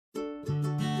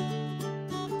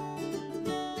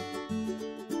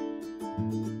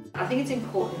think it's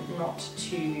important not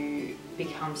to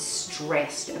become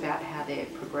stressed about how they're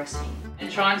progressing. And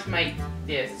trying to make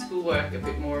schoolwork a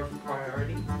bit more of a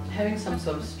priority. Having some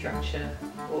sort of structure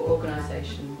or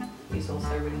organisation is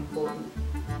also really important.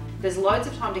 There's loads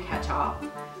of time to catch up,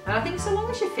 and I think so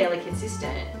long as you're fairly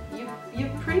consistent, you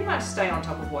pretty much stay on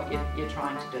top of what you're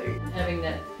trying to do. Having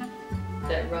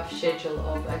that rough schedule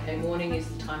of, okay, morning is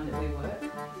the time that we work,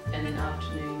 and then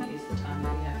afternoon is the time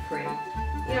that we have free.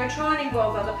 You know, try and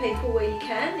involve other people where you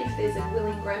can. If there's a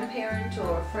willing grandparent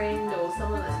or a friend or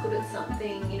someone that's good at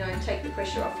something, you know, take the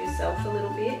pressure off yourself a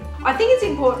little bit. I think it's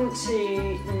important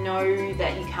to know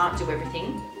that you can't do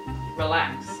everything.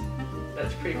 Relax.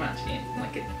 That's pretty much it.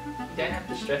 You don't have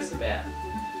to stress about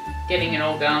getting it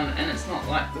all done, and it's not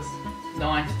like this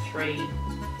 9 to 3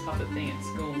 type of thing at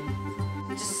school.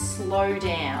 Just slow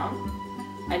down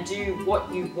and do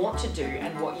what you want to do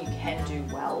and what you can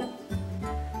do well.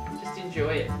 Just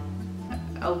enjoy it.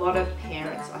 A lot of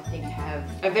parents, I think, have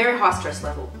a very high stress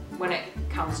level when it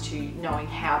comes to knowing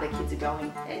how their kids are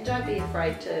going. And don't be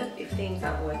afraid to, if things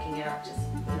aren't working out, just,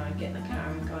 you know, get in the car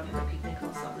and go and have a picnic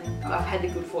or something. I've had the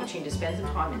good fortune to spend some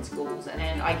time in schools,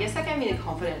 and I guess that gave me the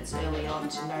confidence early on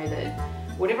to know that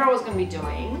whatever I was going to be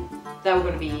doing, they were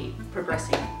going to be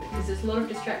progressing. Because there's a lot of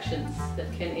distractions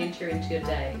that can enter into your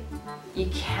day. You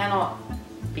cannot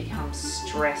become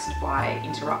stressed by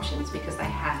interruptions because they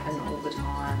happen all the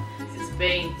time. It's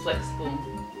being flexible.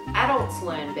 Adults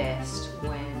learn best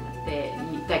when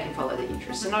they can follow their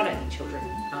interests, and I don't think children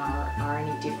are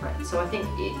any different. So I think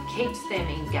it keeps them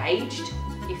engaged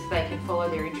if they can follow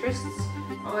their interests.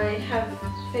 I have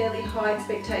fairly high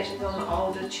expectations on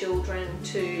older children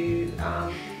to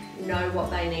know what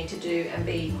they need to do and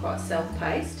be quite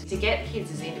self-paced. To get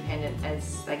kids as independent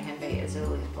as they can be as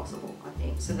early as possible, I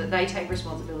think, so that they take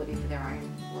responsibility for their own